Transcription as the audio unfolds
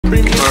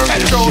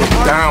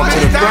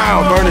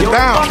I'll burn it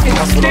down.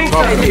 That's what I'm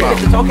talking about.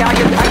 It's okay, I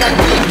got it.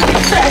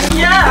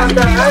 Yeah,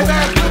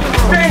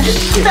 turn the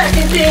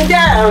second thing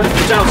down.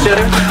 Down,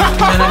 Shutter.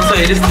 And I'm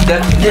saying, this is the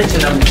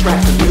definition of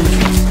attractive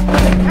music.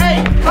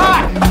 Hey,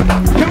 Rock!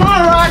 Come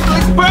on, Rock,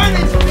 let's burn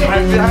this thing.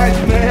 Right behind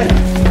you, man.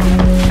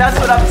 That's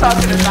what I'm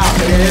talking about,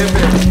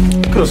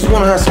 man. Could've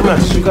sworn I had some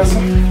matches. You got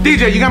some?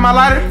 DJ, you got my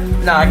lighter?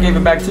 Nah, I gave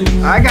it back to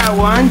you. I got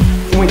one.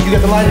 Wait, you got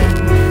the lighter?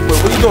 Wait,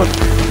 what are you doing?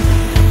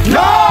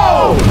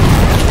 No!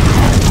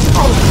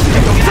 Oh,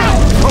 shit.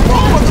 Come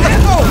on,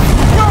 let's go.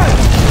 Run!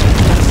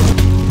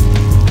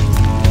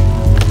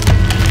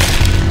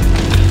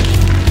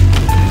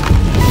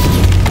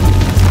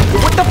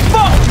 What the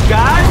fuck,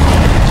 guys?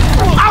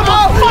 I'm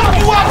gonna fuck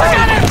you up! I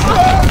got it!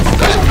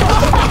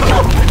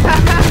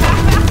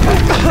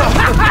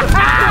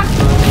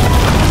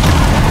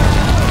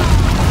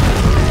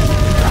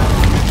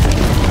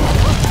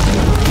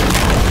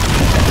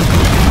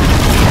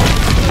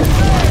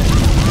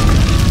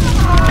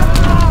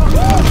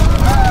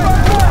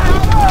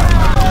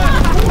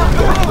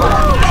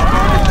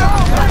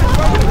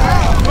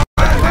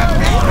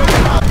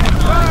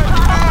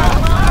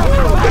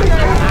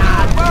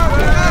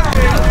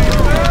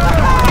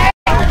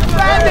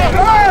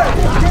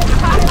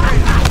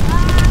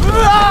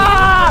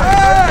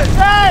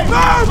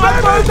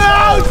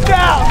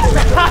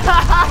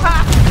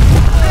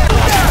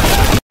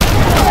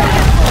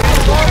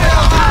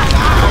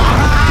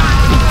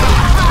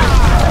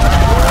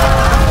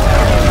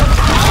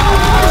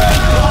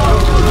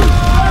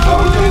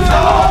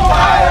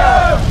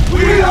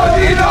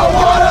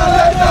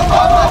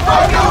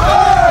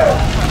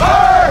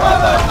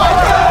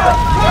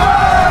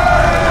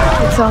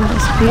 It's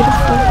almost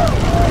beautiful.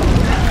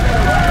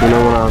 You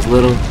know, when I was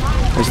little,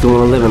 I used to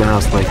want to live in a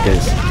house like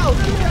this.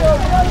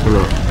 You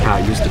know, how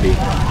it used to be.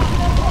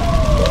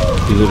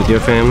 You live with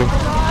your family?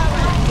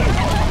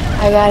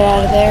 I got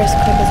out of there as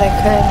quick as I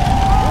could.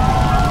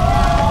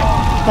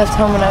 Left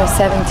home when I was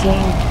 17.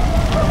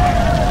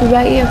 What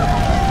about you?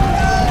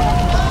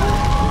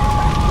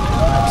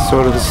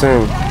 Sort of the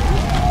same.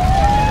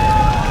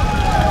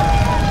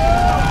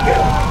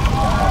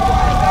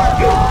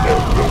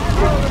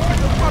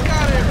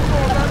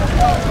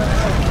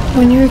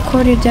 When you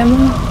record your demo,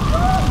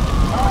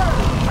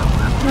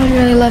 I'd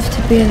really love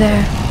to be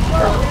there.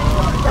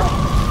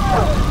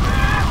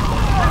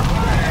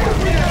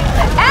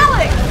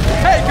 Alex!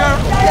 Hey, girl.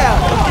 Yeah,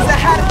 is that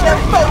how to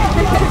tempo?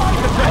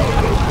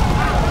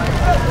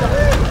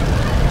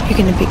 You're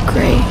gonna be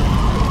great.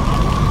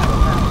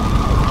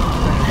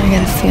 I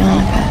got a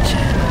feeling about you.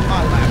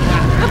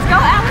 Let's go,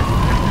 Alex.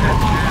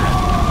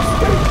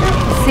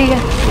 See ya.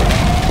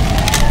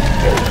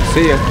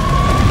 See ya.